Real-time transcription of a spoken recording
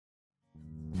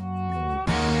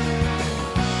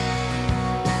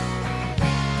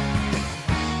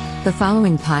The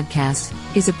following podcast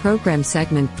is a program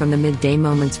segment from the Midday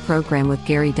Moments program with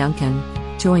Gary Duncan.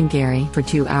 Join Gary for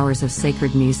 2 hours of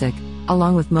sacred music,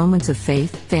 along with moments of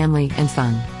faith, family, and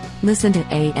fun. Listen to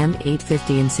AM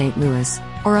 850 in St. Louis,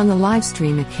 or on the live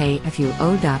stream at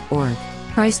kfuo.org.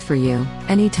 Christ for you,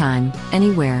 anytime,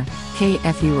 anywhere,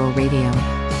 KFUO Radio.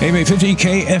 AM 850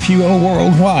 KFUO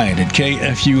worldwide at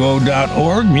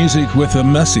kfuo.org. Music with a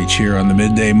message here on the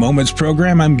Midday Moments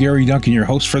program. I'm Gary Duncan, your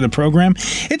host for the program.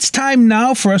 It's time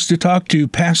now for us to talk to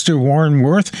Pastor Warren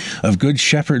Wirth of Good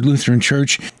Shepherd Lutheran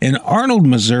Church in Arnold,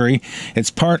 Missouri. It's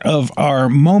part of our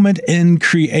Moment in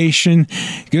Creation.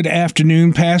 Good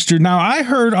afternoon, Pastor. Now, I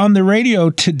heard on the radio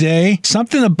today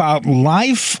something about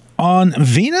life on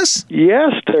Venus?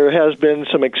 Yes, there has been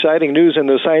some exciting news in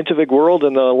the scientific world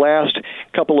in the last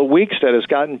couple of weeks that has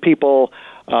gotten people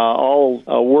all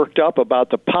worked up about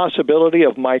the possibility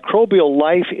of microbial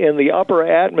life in the upper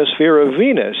atmosphere of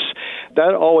Venus.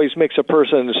 That always makes a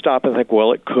person stop and think,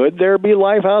 well, could there be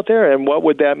life out there? And what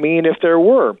would that mean if there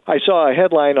were? I saw a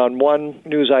headline on one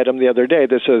news item the other day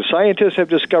that says, scientists have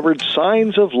discovered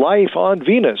signs of life on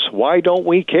Venus. Why don't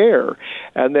we care?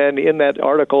 And then in that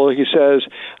article, he says,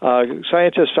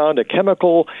 scientists found a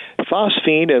chemical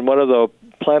phosphine in one of the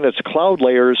planet's cloud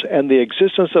layers, and the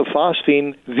existence of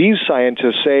phosphine, these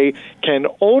scientists say, can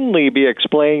only be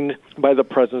explained by the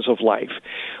presence of life.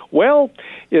 Well,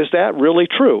 is that really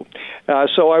true?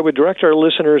 So I would direct our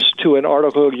listeners to an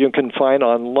article you can find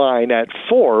online at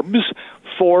Forbes,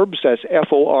 that's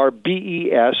FORBES.com,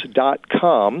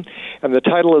 and the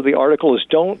title of the article is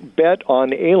Don't Bet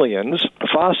on Aliens.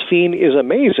 Phosphine is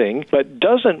amazing, but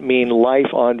doesn't mean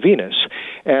life on Venus.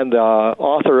 And the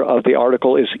author of the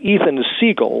article is Ethan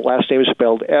Siegel, last name is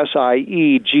spelled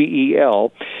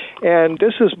Siegel, and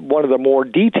this is one of the more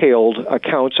detailed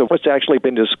accounts of what's actually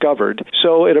been discovered.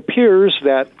 So it appears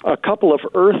that a couple of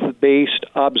Earth-based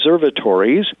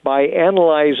observatories, by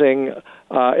analyzing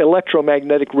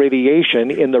electromagnetic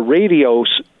radiation in the radio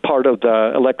part of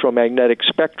the electromagnetic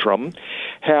spectrum,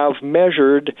 have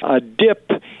measured a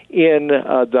dip in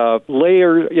the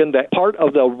layer, in the part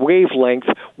of the wavelength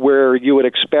where you would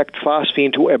expect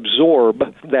phosphine to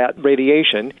absorb that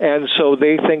radiation. And so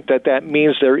they think that that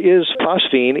means there is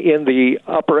phosphine in the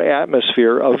upper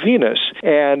atmosphere of Venus.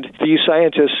 And these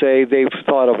scientists say they've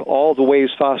thought of all the ways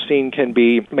phosphine can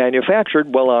be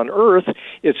manufactured. Well, on Earth,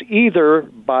 it's either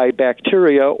by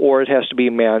bacteria or it has to be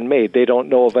man-made. They don't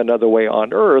know of another way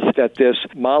on Earth that this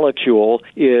molecule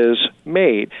is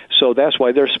made. So that's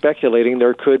why they're speculating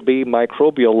there could be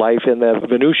microbial life in the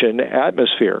Venusian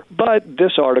atmosphere. But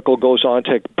this article goes on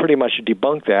to pretty much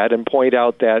debunk that and point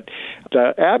out that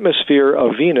the atmosphere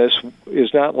of Venus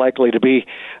is not likely to be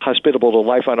hospitable to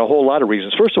life on a whole lot of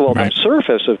reasons. First of all, the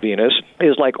surface of Venus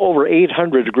is like over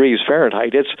 800 degrees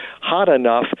Fahrenheit. It's hot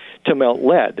enough to melt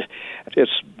lead.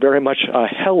 It's very much a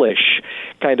hellish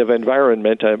kind of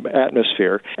environment,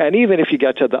 atmosphere. And even if you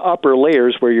get to the upper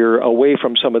layers where you're away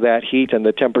from some of that heat and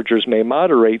the temperatures may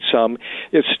moderate some,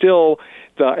 it's still,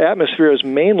 the atmosphere is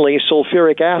mainly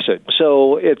sulfuric acid.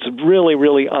 So it's really,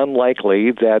 really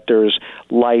unlikely that there's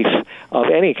life of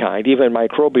any kind, even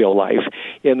microbial life,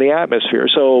 in the atmosphere.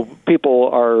 So people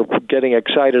are getting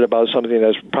excited about something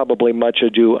that's probably much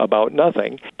ado about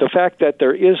nothing. The fact that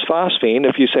there is phosphine,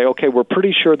 if you say, okay, we're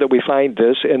pretty sure that we find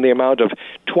this in the amount of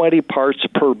 20 parts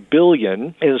per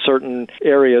billion in certain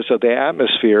areas of the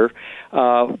atmosphere,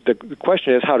 the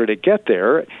question is, how did it get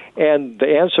there? And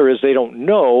the answer is they don't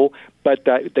know, but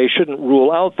that they shouldn't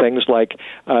rule out things like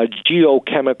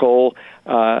geochemical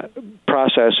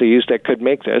processes that could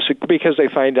make this, because they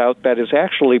find out that it's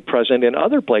actually present in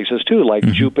other places too, like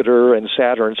Jupiter and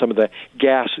Saturn, some of the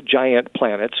gas giant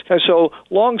planets. And so,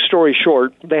 long story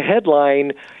short, the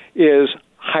headline is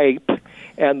hype.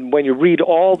 And when you read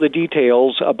all the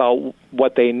details about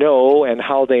what they know and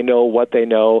how they know what they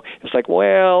know, it's like,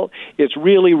 well, it's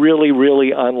really, really,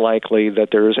 really unlikely that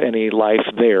there's any life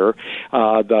there.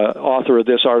 The author of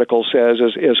this article says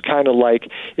is kind of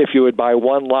like if you would buy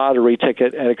one lottery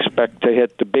ticket and expect to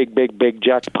hit the big, big, big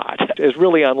jackpot. It's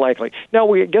really unlikely.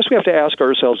 Now, I guess we have to ask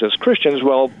ourselves as Christians,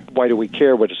 well, why do we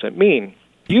care? What does it mean?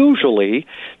 Usually,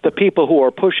 the people who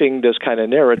are pushing this kind of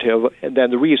narrative, and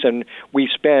then the reason we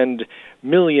spend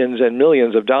millions and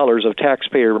millions of dollars of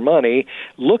taxpayer money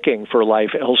looking for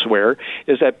life elsewhere,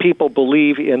 is that people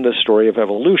believe in the story of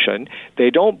evolution. They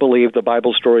don't believe the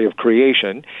Bible story of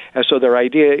creation. And so their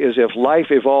idea is if life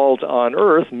evolved on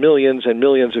Earth millions and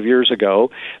millions of years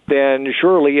ago, then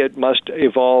surely it must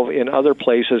evolve in other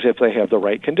places if they have the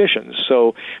right conditions.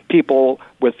 So people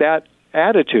with that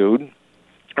attitude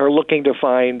are looking to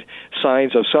find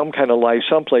signs of some kind of life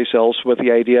someplace else with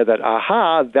the idea that,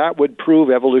 that would prove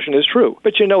evolution is true.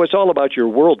 But it's all about your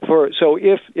world. So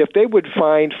if they would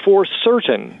find for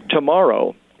certain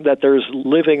tomorrow that there's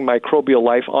living microbial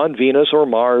life on Venus or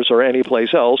Mars or any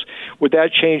place else, would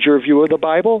that change your view of the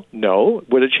Bible? No.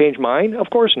 Would it change mine? Of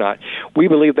course not. We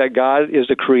believe that God is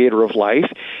the creator of life,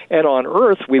 and on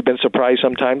Earth we've been surprised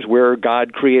sometimes where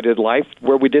God created life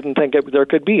where we didn't think there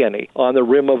could be any, on the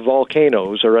rim of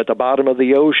volcanoes or at the bottom of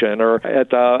the ocean or at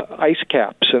the ice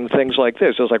caps and things like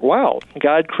this. It's like, wow,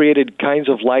 God created kinds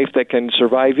of life that can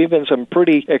survive even some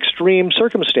pretty extreme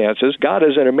circumstances. God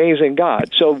is an amazing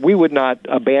God. So we would not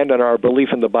abandon our belief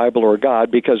in the Bible or God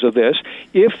because of this.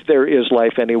 If there is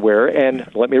life anywhere, and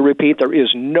let me repeat, there is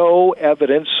no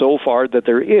evidence so far that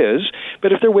there is,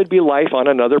 but if there would be life on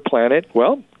another planet,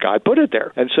 well, God put it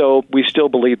there. And so we still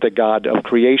believe the God of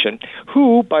creation,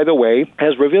 who, by the way,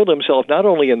 has revealed himself not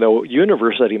only in the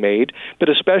universe that he made, but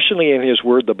especially in his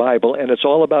word, the Bible, and it's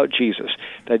all about Jesus,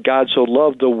 that God so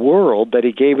loved the world that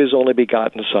he gave his only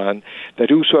begotten Son, that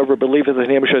whosoever believeth in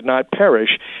him should not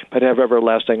perish, but have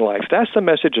everlasting life. That's the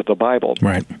message of the Bible.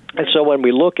 Right. And so when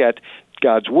we look at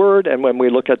God's Word, and when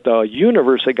we look at the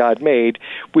universe that God made,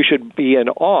 we should be in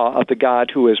awe of the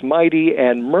God who is mighty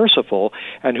and merciful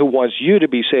and who wants you to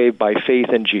be saved by faith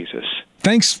in Jesus.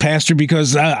 Thanks, Pastor,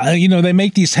 because, they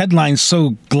make these headlines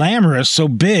so glamorous, so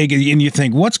big, and you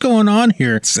think, what's going on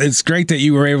here? It's great that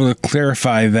you were able to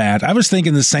clarify that. I was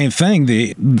thinking the same thing,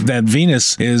 that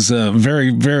Venus is a very,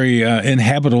 very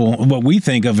inhabitable, what we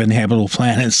think of inhabitable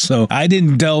planets. So I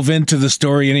didn't delve into the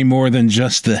story any more than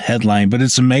just the headline, but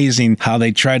it's amazing how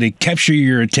they try to capture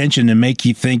your attention and make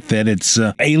you think that it's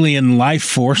alien life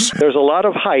force. There's a lot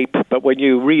of hype, but when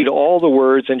you read all the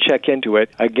words and check into it,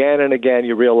 again and again,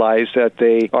 you realize that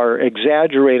they are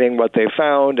exaggerating what they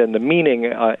found and the meaning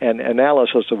and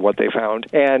analysis of what they found.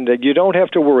 And you don't have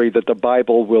to worry that the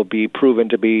Bible will be proven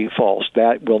to be false.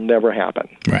 That will never happen.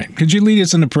 Right. Could you lead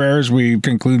us in the prayer as we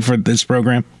conclude for this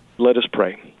program? Let us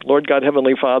pray. Lord God,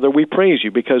 Heavenly Father, we praise you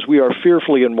because we are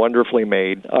fearfully and wonderfully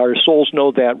made. Our souls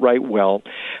know that right well.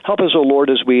 Help us, O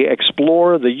Lord, as we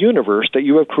explore the universe that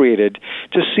you have created,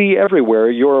 to see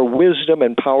everywhere your wisdom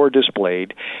and power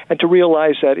displayed, and to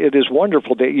realize that it is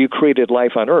wonderful that you created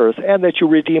life on earth and that you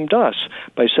redeemed us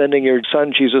by sending your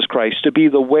Son, Jesus Christ, to be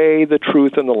the way, the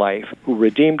truth, and the life, who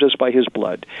redeemed us by his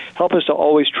blood. Help us to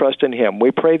always trust in him.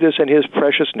 We pray this in his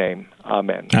precious name.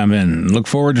 Amen. Amen. Look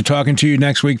forward to talking to you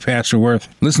next week, Pastor Worth.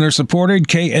 Listener-supported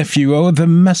KFUO, the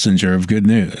messenger of good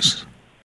news.